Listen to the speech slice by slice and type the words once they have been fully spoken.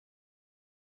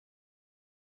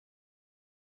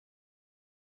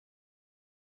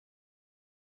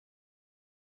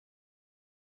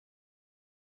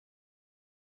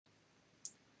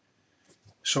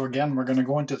So again, we're going to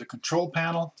go into the control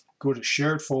panel, go to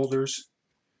shared folders,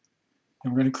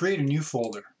 and we're going to create a new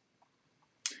folder.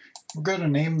 We're going to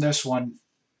name this one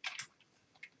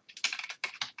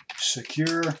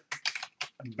Secure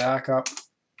Backup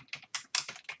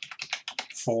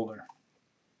Folder.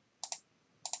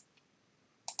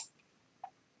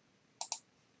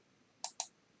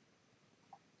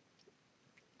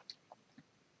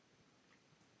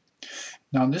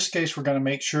 Now in this case, we're going to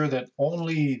make sure that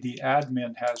only the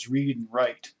admin has read and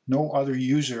write. No other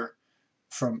user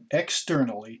from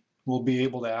externally will be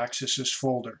able to access this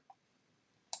folder.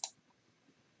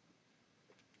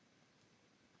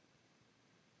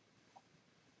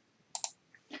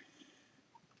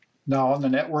 Now on the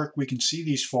network, we can see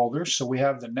these folders. So we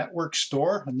have the network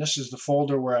store, and this is the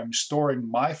folder where I'm storing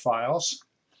my files.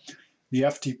 The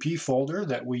FTP folder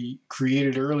that we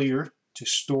created earlier to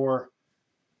store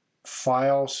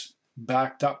files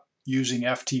backed up using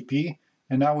FTP.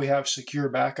 And now we have secure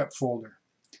backup folder.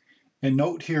 And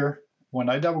note here, when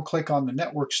I double click on the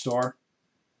network store,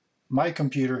 my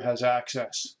computer has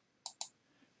access.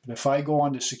 But if I go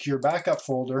on to secure backup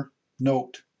folder,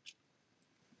 note,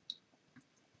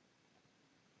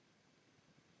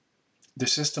 the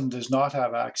system does not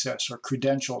have access or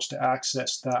credentials to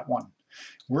access that one.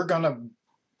 We're going to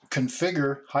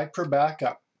configure Hyper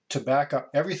Backup to back up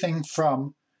everything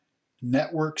from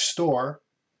network store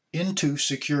into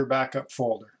secure backup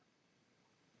folder.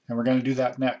 And we're going to do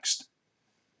that next.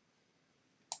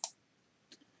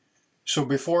 So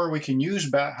before we can use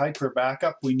Hyper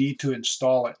Backup, we need to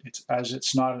install it, as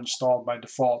it's not installed by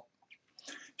default.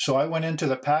 So I went into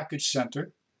the package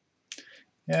center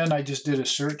and I just did a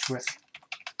search with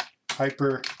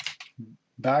Hyper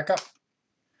Backup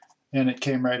and it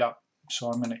came right up. So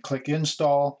I'm going to click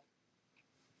install.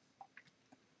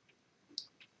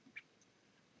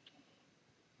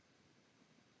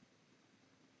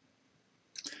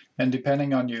 And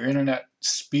depending on your internet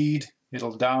speed,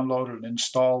 it'll download and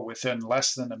install within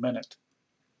less than a minute.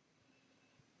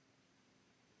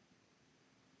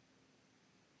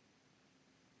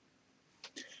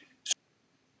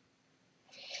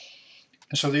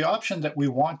 So the option that we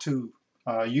want to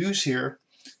use here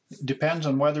depends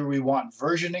on whether we want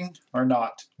versioning or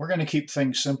not. We're going to keep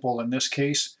things simple in this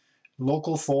case.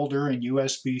 Local folder and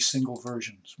USB single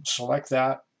versions. Select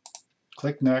that,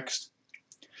 click next.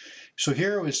 So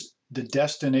here is the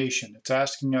destination. It's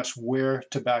asking us where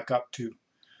to back up to.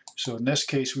 So in this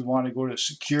case, we want to go to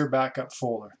secure backup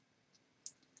folder.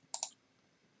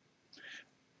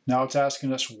 Now it's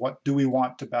asking us what do we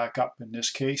want to back up. In this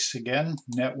case, again,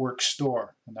 network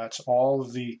store. And that's all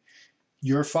of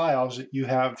your files that you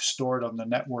have stored on the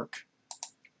network.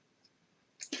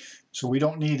 So we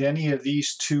don't need any of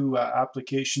these two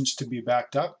applications to be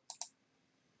backed up.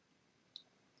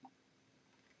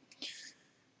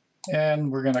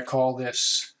 And we're going to call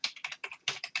this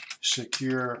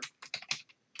secure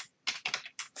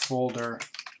folder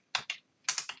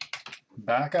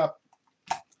backup.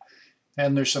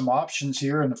 And there's some options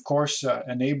here, and of course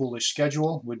enable a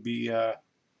schedule would be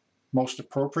most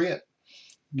appropriate.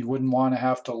 You wouldn't want to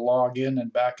have to log in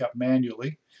and back up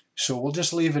manually. So we'll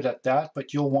just leave it at that,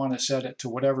 but you'll want to set it to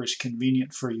whatever is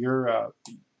convenient for your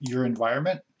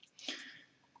environment.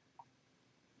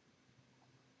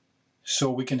 So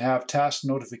we can have task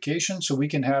notification, so we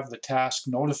can have the task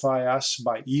notify us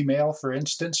by email, for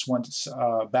instance, once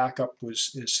backup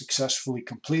is successfully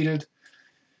completed.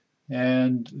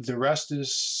 And the rest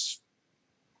is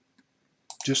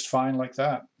just fine like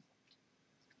that.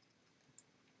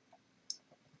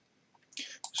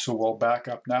 So we'll back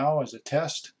up now as a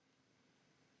test.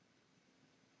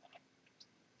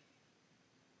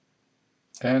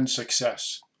 And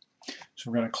success.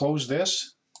 So we're going to close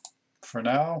this for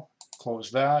now.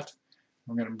 Close that.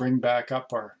 We're going to bring back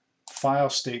up our file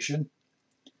station.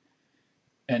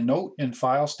 And note in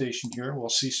file station here, we'll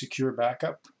see secure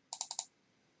backup.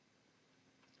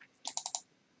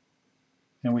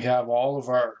 And we have all of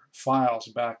our files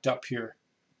backed up here.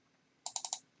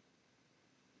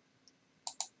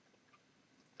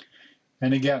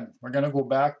 And again, we're going to go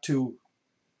back to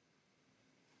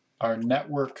our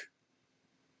network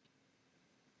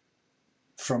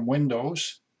from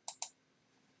Windows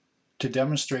to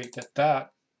demonstrate that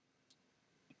that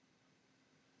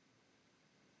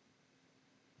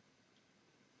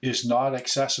is not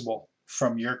accessible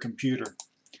from your computer,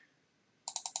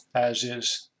 as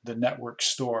is the network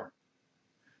store.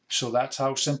 So that's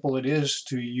how simple it is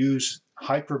to use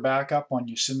Hyper Backup on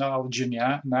your Synology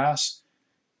NAS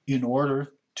in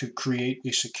order to create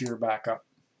a secure backup.